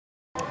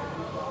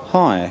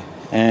Hi,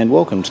 and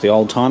welcome to the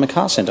Old Timer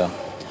Car Centre.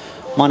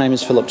 My name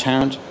is Philip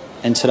Tarrant,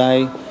 and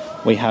today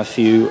we have for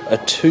you a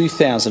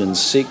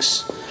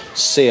 2006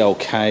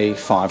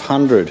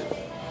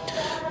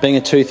 CLK500. Being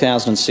a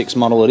 2006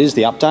 model, it is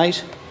the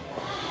update.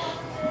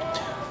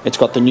 It's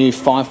got the new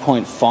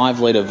 5.5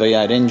 litre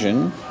V8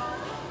 engine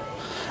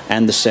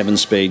and the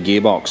 7-speed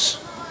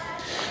gearbox.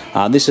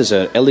 This is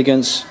an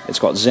Elegance. It's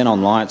got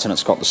xenon lights and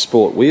it's got the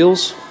sport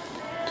wheels,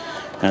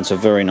 and it's a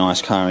very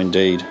nice car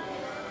indeed.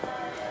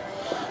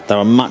 They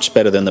were much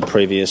better than the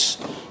previous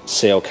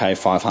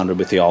CLK500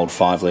 with the old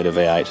 5 litre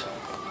V8.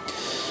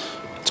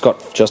 It's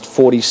got just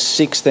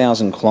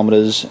 46,000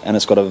 kilometres and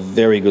it's got a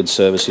very good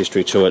service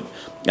history to it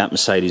at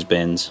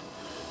Mercedes-Benz.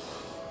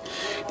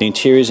 The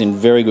interior is in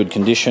very good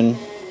condition.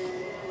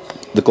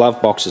 The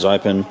glove box is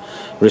open.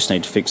 We just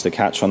need to fix the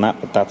catch on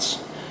that, but that's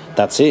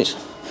it.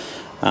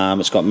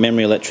 It's got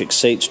memory electric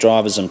seats,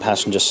 driver's and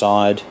passenger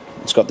side.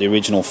 It's got the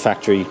original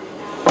factory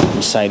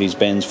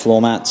Mercedes-Benz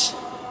floor mats.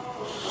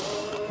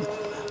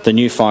 The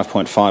new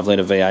 5.5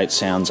 litre V8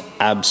 sounds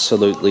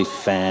absolutely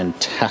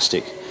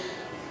fantastic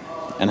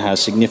and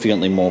has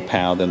significantly more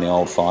power than the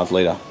old 5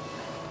 litre.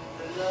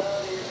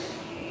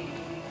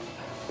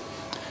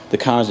 The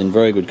car is in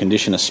very good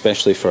condition,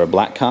 especially for a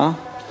black car.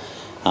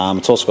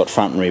 It's also got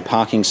front and rear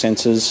parking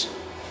sensors,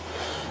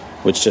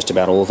 which just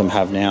about all of them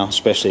have now,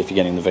 especially if you're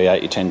getting the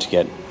V8, you tend to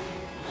get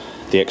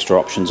the extra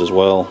options as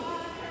well.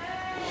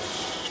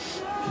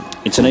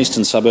 It's an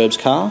eastern suburbs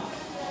car.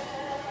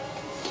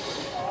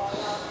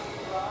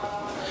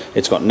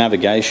 It's got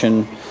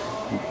navigation,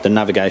 the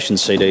navigation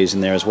CDs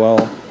in there as well.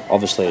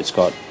 Obviously it's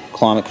got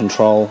climate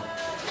control,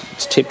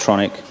 it's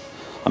Tiptronic.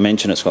 I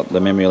mentioned it's got the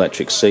memory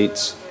electric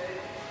seats.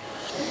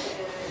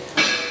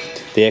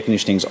 The air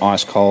conditioning's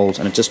ice cold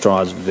and it just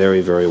drives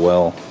very, very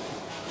well.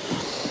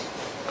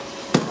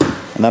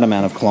 And that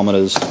amount of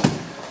kilometres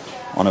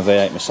on a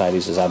V8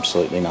 Mercedes is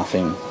absolutely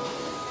nothing.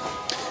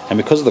 And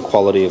because of the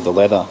quality of the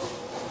leather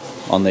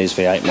on these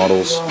V8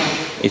 models,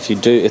 if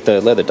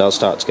the leather does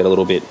start to get a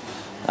little bit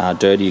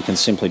dirty, you can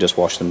simply just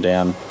wash them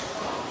down.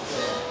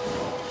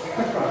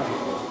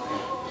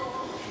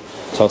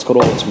 So it's got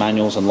all its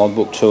manuals and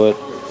logbook to it,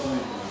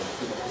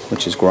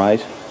 which is great.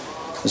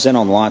 The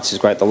xenon lights is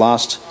great. The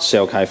last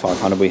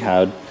CLK500 we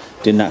had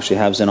didn't actually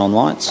have xenon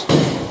lights,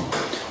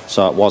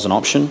 so it was an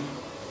option.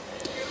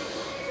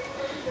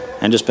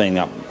 And just being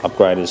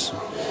upgraded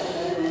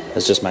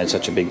has just made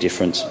such a big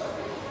difference.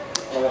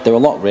 They're a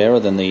lot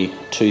rarer than the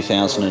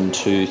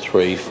 2002,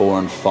 3, 4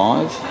 and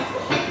 5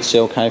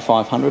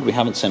 CLK500. We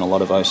haven't seen a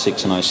lot of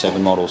 06 and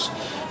 07 models,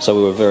 so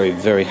we were very,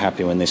 very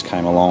happy when this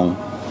came along.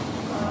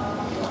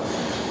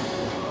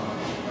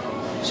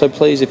 So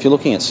please, if you're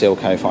looking at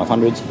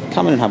CLK500s,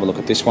 come in and have a look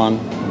at this one,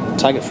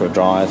 take it for a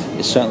drive.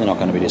 You're certainly not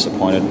going to be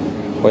disappointed.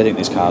 We think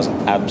this car is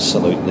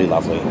absolutely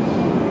lovely.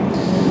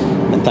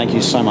 And thank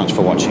you so much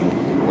for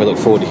watching. We look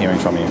forward to hearing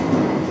from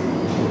you.